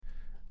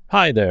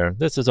Hi there,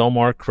 this is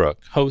Omar Crook,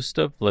 host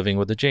of Living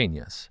with a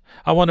Genius.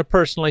 I want to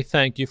personally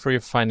thank you for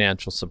your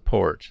financial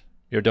support.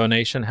 Your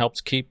donation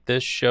helps keep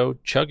this show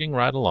chugging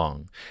right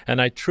along,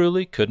 and I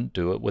truly couldn't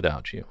do it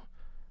without you.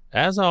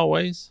 As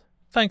always,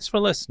 thanks for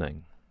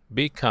listening.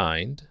 Be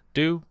kind,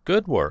 do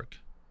good work,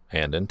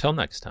 and until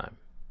next time.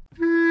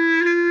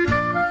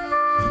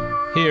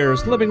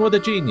 Here's Living with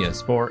a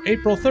Genius for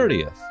April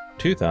 30th,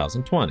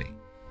 2020.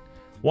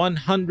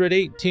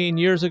 118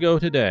 years ago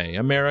today,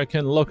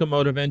 American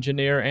locomotive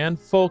engineer and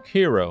folk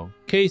hero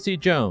Casey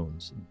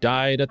Jones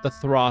died at the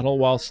throttle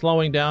while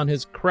slowing down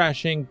his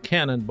crashing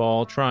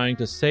cannonball trying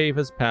to save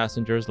his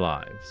passengers'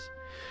 lives.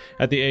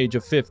 At the age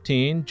of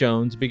 15,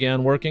 Jones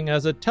began working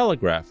as a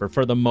telegrapher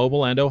for the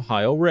Mobile and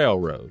Ohio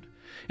Railroad.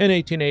 In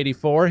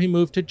 1884, he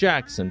moved to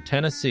Jackson,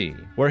 Tennessee,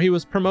 where he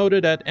was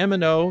promoted at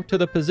M&O to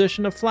the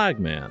position of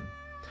flagman.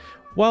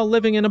 While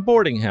living in a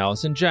boarding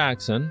house in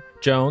Jackson,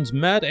 Jones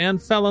met and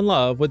fell in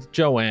love with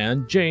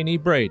Joanne Janie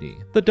Brady,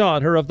 the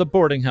daughter of the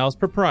boarding house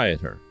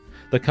proprietor.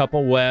 The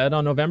couple wed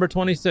on November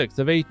 26th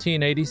of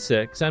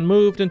 1886 and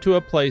moved into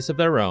a place of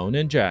their own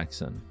in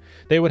Jackson.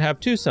 They would have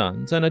 2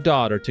 sons and a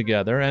daughter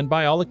together, and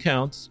by all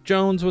accounts,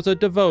 Jones was a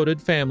devoted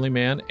family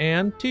man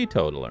and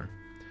teetotaler.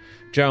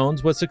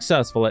 Jones was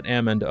successful at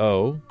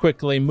M&O,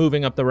 quickly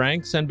moving up the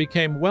ranks, and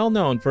became well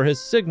known for his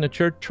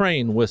signature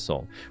train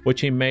whistle, which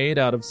he made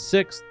out of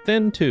 6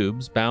 thin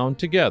tubes bound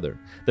together,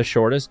 the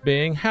shortest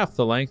being half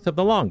the length of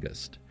the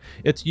longest.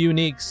 Its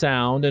unique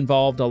sound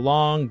involved a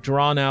long,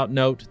 drawn-out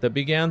note that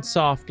began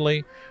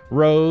softly,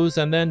 rose,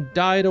 and then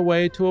died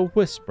away to a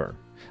whisper,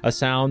 a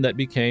sound that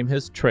became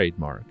his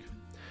trademark.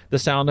 The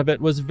sound of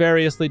it was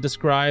variously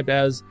described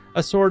as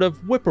a sort of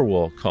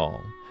whippoorwill call,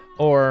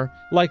 or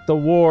like the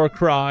war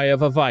cry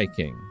of a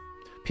Viking.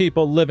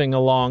 People living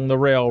along the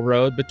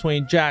railroad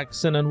between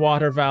Jackson and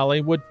Water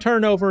Valley would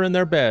turn over in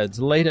their beds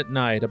late at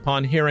night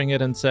upon hearing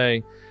it and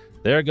say,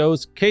 "There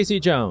goes Casey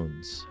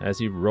Jones," as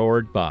he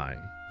roared by.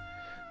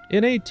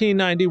 In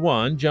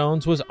 1891,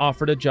 Jones was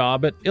offered a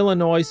job at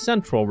Illinois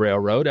Central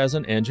Railroad as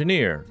an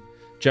engineer.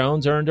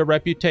 Jones earned a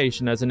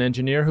reputation as an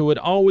engineer who would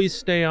always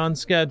stay on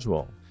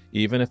schedule,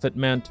 even if it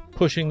meant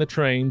pushing the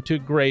train to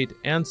great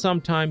and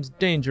sometimes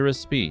dangerous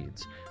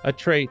speeds, a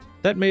trait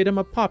that made him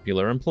a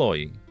popular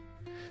employee.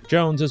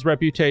 Jones's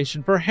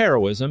reputation for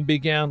heroism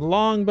began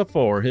long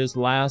before his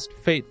last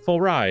fateful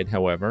ride,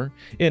 however,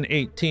 in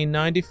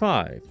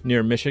 1895,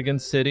 near Michigan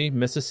City,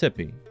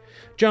 Mississippi.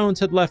 Jones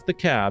had left the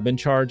cab in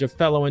charge of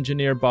fellow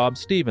engineer Bob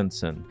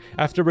Stevenson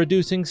after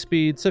reducing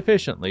speed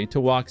sufficiently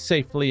to walk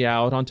safely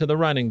out onto the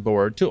running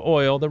board to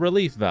oil the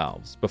relief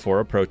valves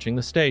before approaching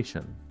the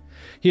station.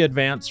 He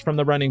advanced from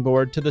the running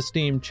board to the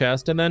steam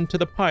chest and then to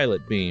the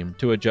pilot beam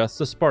to adjust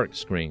the spark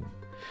screen.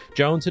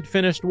 Jones had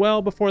finished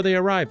well before they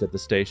arrived at the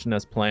station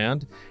as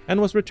planned and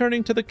was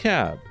returning to the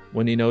cab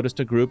when he noticed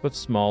a group of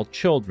small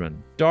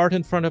children dart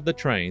in front of the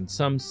train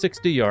some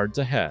 60 yards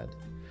ahead.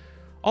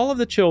 All of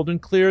the children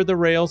cleared the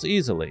rails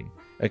easily,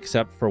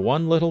 except for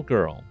one little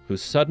girl who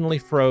suddenly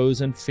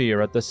froze in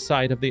fear at the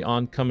sight of the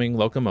oncoming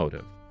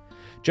locomotive.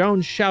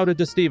 Jones shouted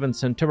to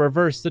Stevenson to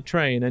reverse the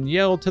train and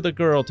yelled to the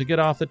girl to get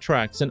off the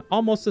tracks in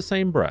almost the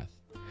same breath.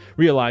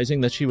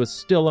 Realizing that she was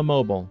still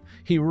immobile,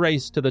 he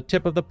raced to the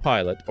tip of the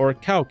pilot, or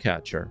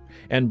cowcatcher,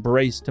 and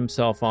braced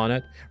himself on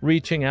it,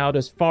 reaching out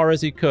as far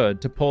as he could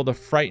to pull the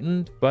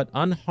frightened but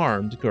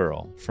unharmed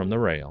girl from the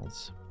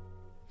rails.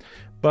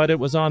 But it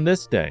was on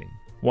this day,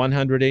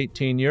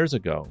 118 years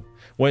ago,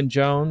 when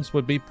Jones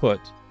would be put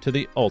to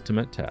the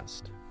ultimate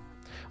test.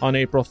 On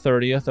April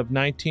 30th of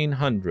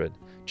 1900,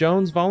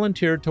 Jones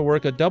volunteered to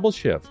work a double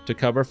shift to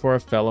cover for a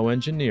fellow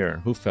engineer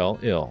who fell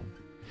ill.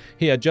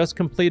 He had just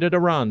completed a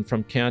run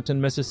from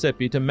Canton,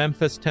 Mississippi to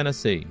Memphis,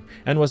 Tennessee,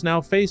 and was now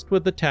faced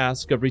with the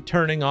task of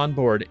returning on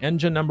board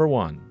engine number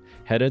 1,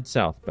 headed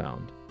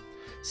southbound.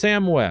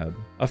 Sam Webb,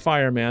 a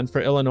fireman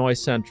for Illinois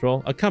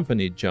Central,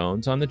 accompanied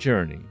Jones on the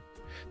journey.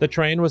 The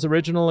train was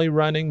originally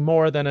running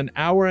more than an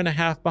hour and a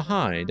half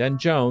behind, and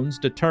Jones,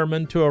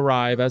 determined to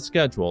arrive as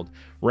scheduled,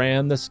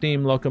 ran the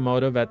steam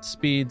locomotive at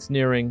speeds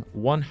nearing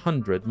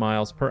 100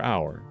 miles per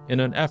hour in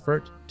an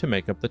effort to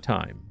make up the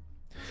time.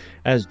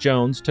 As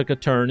Jones took a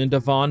turn into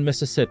Vaughn,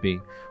 Mississippi,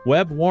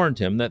 Webb warned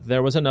him that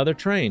there was another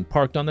train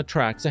parked on the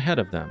tracks ahead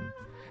of them.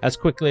 As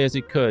quickly as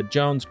he could,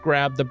 Jones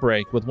grabbed the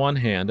brake with one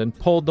hand and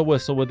pulled the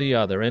whistle with the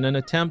other in an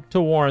attempt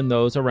to warn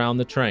those around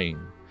the train.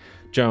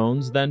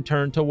 Jones then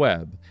turned to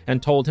Webb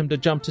and told him to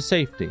jump to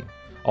safety,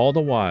 all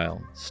the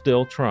while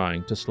still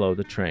trying to slow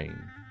the train.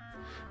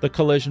 The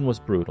collision was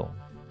brutal.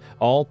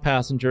 All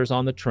passengers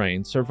on the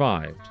train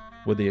survived,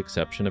 with the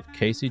exception of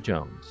Casey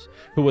Jones,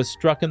 who was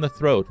struck in the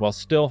throat while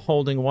still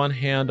holding one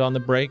hand on the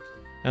brake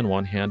and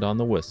one hand on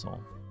the whistle.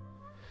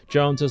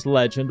 Jones's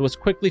legend was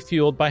quickly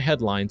fueled by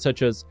headlines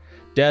such as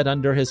 "Dead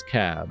Under His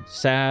Cab,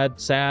 Sad,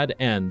 Sad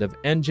End of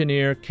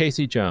Engineer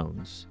Casey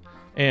Jones,"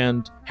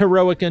 and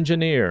 "Heroic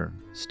Engineer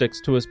Sticks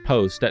to His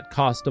Post at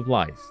Cost of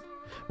Life."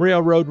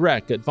 Railroad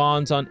wreck at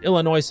Vaughn's on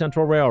Illinois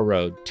Central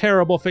Railroad.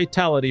 Terrible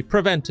fatality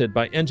prevented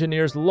by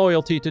engineers'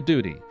 loyalty to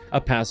duty.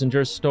 A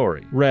passenger's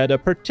story. Read a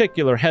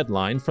particular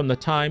headline from the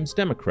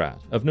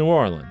Times-Democrat of New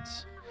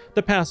Orleans.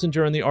 The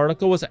passenger in the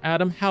article was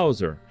Adam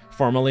Hauser,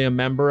 formerly a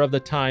member of the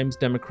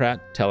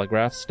Times-Democrat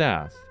Telegraph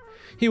staff.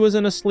 He was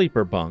in a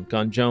sleeper bunk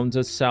on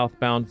Jones's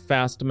southbound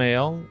fast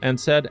mail and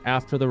said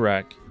after the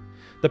wreck,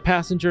 "The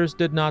passengers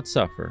did not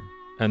suffer,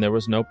 and there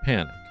was no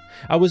panic.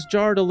 I was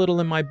jarred a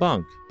little in my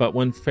bunk, but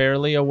when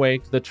fairly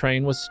awake, the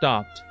train was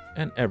stopped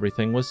and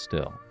everything was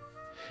still."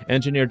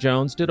 Engineer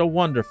Jones did a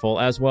wonderful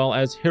as well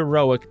as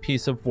heroic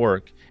piece of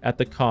work at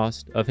the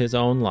cost of his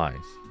own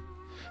life.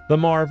 The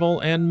marvel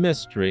and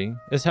mystery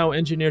is how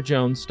Engineer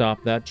Jones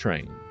stopped that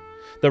train.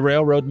 The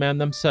railroad men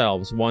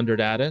themselves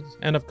wondered at it,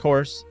 and of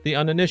course, the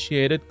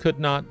uninitiated could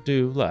not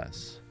do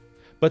less.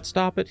 But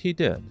stop it he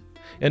did,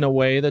 in a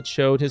way that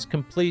showed his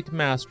complete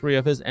mastery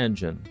of his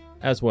engine,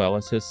 as well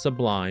as his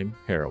sublime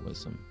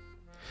heroism.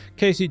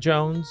 Casey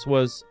Jones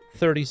was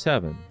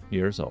 37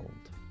 years old.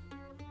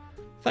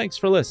 Thanks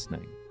for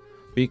listening.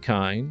 Be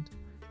kind,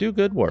 do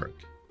good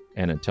work,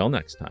 and until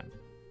next time.